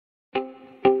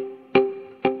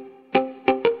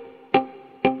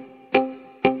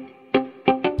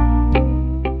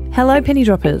Hello, Penny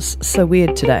Droppers. So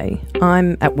weird today.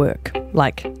 I'm at work,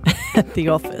 like at the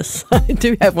office. I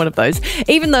do have one of those.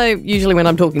 Even though usually when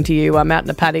I'm talking to you, I'm out in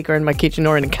a paddock or in my kitchen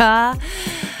or in a car,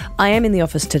 I am in the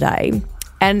office today.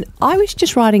 And I was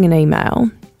just writing an email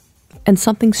and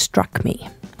something struck me.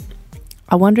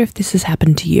 I wonder if this has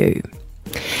happened to you.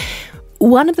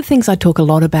 One of the things I talk a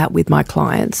lot about with my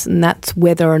clients, and that's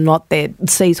whether or not they're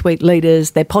C-suite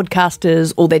leaders, they're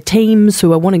podcasters, or they're teams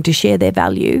who are wanting to share their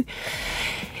value,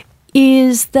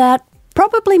 is that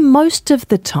probably most of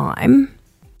the time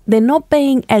they're not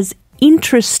being as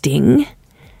interesting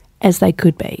as they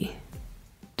could be.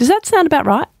 Does that sound about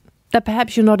right? That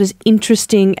perhaps you're not as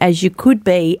interesting as you could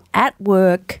be at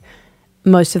work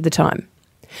most of the time.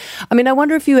 I mean, I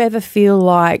wonder if you ever feel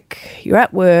like you're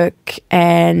at work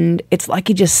and it's like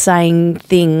you're just saying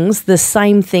things, the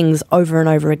same things over and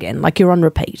over again, like you're on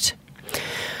repeat.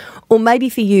 Or maybe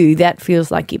for you, that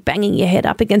feels like you're banging your head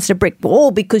up against a brick wall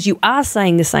because you are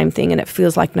saying the same thing and it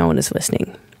feels like no one is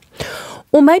listening.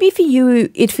 Or maybe for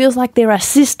you, it feels like there are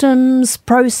systems,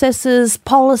 processes,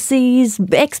 policies,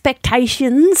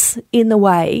 expectations in the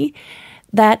way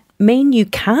that mean you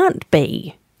can't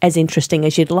be as interesting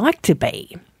as you'd like to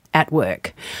be at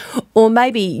work. Or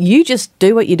maybe you just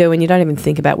do what you do and you don't even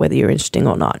think about whether you're interesting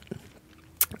or not.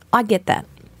 I get that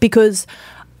because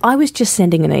I was just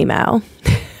sending an email.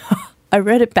 I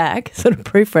read it back, sort of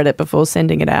proofread it before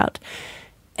sending it out,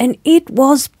 and it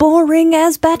was boring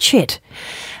as batshit.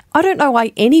 I don't know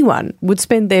why anyone would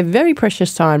spend their very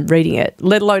precious time reading it,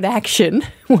 let alone action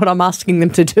what I'm asking them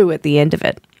to do at the end of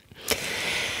it.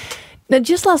 Now,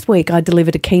 just last week, I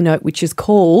delivered a keynote which is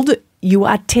called You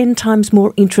Are 10 Times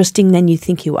More Interesting Than You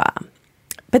Think You Are.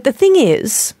 But the thing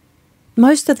is,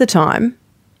 most of the time,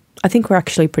 I think we're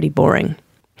actually pretty boring.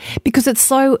 Because it's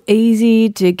so easy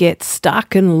to get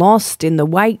stuck and lost in the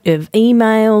weight of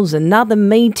emails, another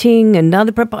meeting,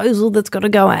 another proposal that's got to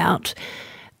go out,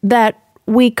 that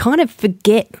we kind of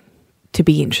forget to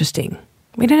be interesting.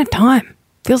 We don't have time.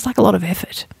 Feels like a lot of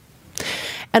effort.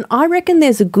 And I reckon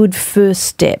there's a good first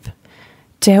step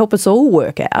to help us all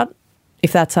work out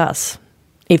if that's us,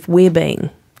 if we're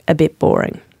being a bit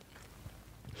boring.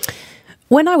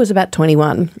 When I was about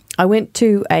 21, I went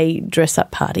to a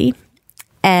dress-up party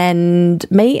and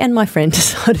me and my friend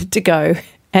decided to go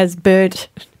as Bert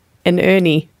and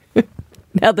Ernie.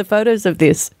 Now, the photos of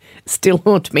this still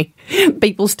haunt me.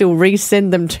 People still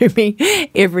resend them to me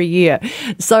every year.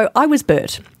 So I was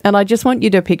Bert, and I just want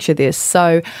you to picture this.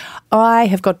 So I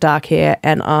have got dark hair,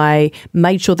 and I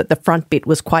made sure that the front bit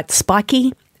was quite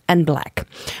spiky and black.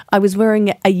 I was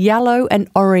wearing a yellow and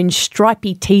orange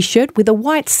stripy T-shirt with a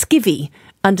white skivvy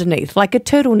underneath, like a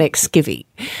turtleneck skivvy.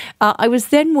 I was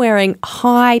then wearing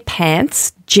high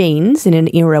pants, jeans, in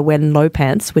an era when low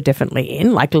pants were definitely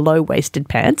in, like low-waisted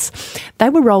pants. They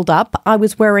were rolled up. I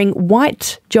was wearing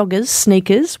white joggers,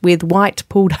 sneakers, with white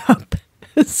pulled-up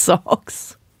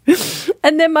socks.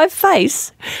 And then my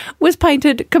face was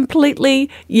painted completely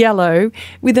yellow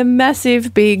with a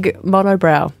massive, big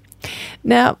monobrow.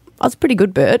 Now, I was pretty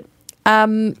good, Bert.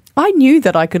 I knew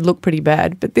that I could look pretty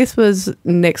bad, but this was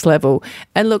next level.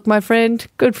 And look, my friend,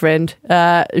 good friend,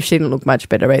 she didn't look much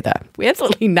better either. We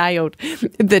absolutely nailed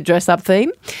the dress-up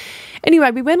theme. Anyway,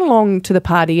 we went along to the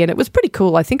party and it was pretty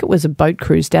cool. I think it was a boat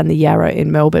cruise down the Yarra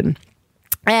in Melbourne.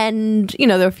 And, you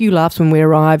know, there were a few laughs when we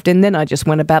arrived, and then I just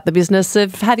went about the business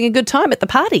of having a good time at the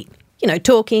party. You know,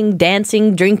 talking,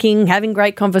 dancing, drinking, having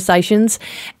great conversations.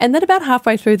 And then about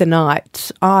halfway through the night,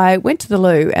 I went to the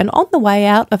loo, and on the way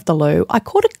out of the loo, I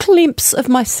caught a glimpse of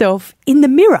myself in the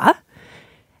mirror,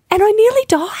 and I nearly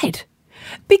died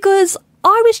because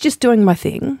I was just doing my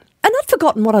thing and I'd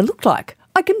forgotten what I looked like.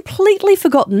 I'd completely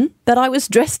forgotten that I was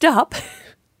dressed up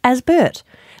as Bert.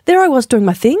 There I was doing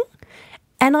my thing,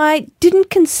 and I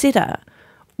didn't consider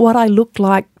what I looked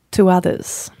like to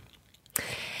others.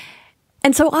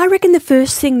 And so I reckon the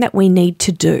first thing that we need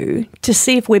to do to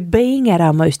see if we're being at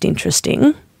our most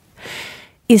interesting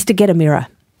is to get a mirror.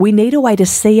 We need a way to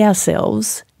see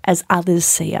ourselves as others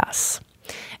see us.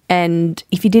 And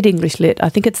if you did English Lit, I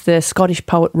think it's the Scottish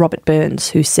poet Robert Burns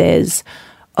who says,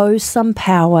 "Oh, some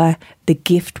power the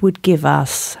gift would give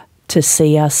us to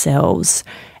see ourselves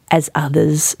as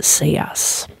others see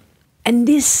us." And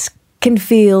this can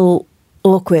feel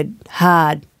awkward,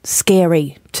 hard,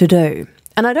 scary to do.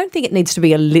 And I don't think it needs to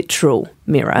be a literal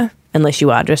mirror, unless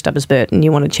you are dressed up as Bert and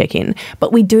you want to check in.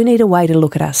 But we do need a way to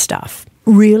look at our stuff.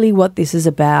 Really what this is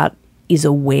about is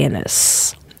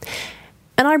awareness.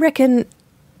 And I reckon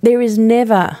there is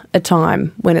never a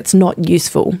time when it's not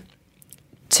useful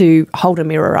to hold a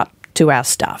mirror up to our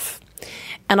stuff.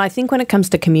 And I think when it comes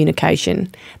to communication,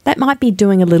 that might be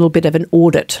doing a little bit of an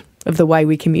audit of the way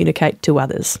we communicate to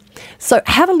others. So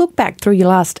have a look back through your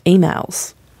last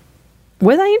emails.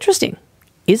 Were they interesting?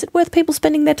 Is it worth people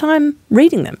spending their time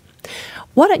reading them?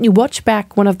 Why don't you watch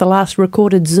back one of the last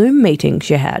recorded Zoom meetings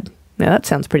you had? Now, that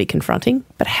sounds pretty confronting,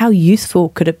 but how useful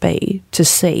could it be to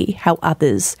see how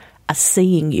others are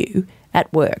seeing you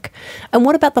at work? And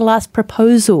what about the last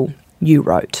proposal you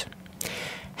wrote?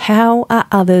 How are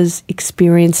others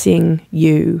experiencing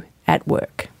you at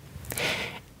work?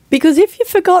 Because if you've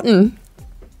forgotten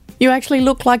you actually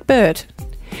look like Bert,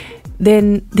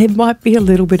 then there might be a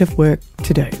little bit of work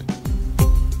to do.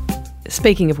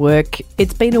 Speaking of work,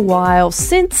 it's been a while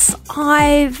since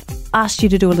I've asked you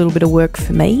to do a little bit of work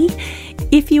for me.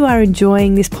 If you are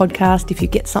enjoying this podcast, if you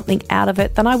get something out of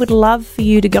it, then I would love for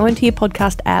you to go into your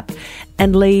podcast app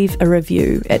and leave a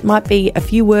review. It might be a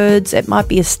few words, it might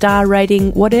be a star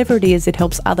rating, whatever it is, it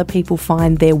helps other people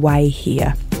find their way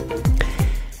here.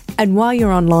 And while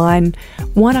you're online,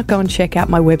 why not go and check out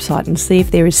my website and see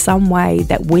if there is some way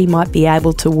that we might be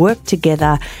able to work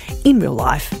together in real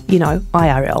life,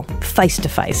 IRL, face to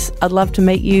face. I'd love to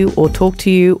meet you or talk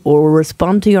to you or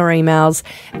respond to your emails,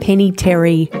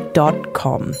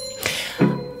 pennyterry.com.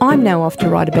 I'm now off to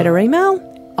write a better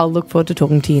email. I'll look forward to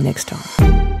talking to you next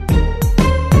time.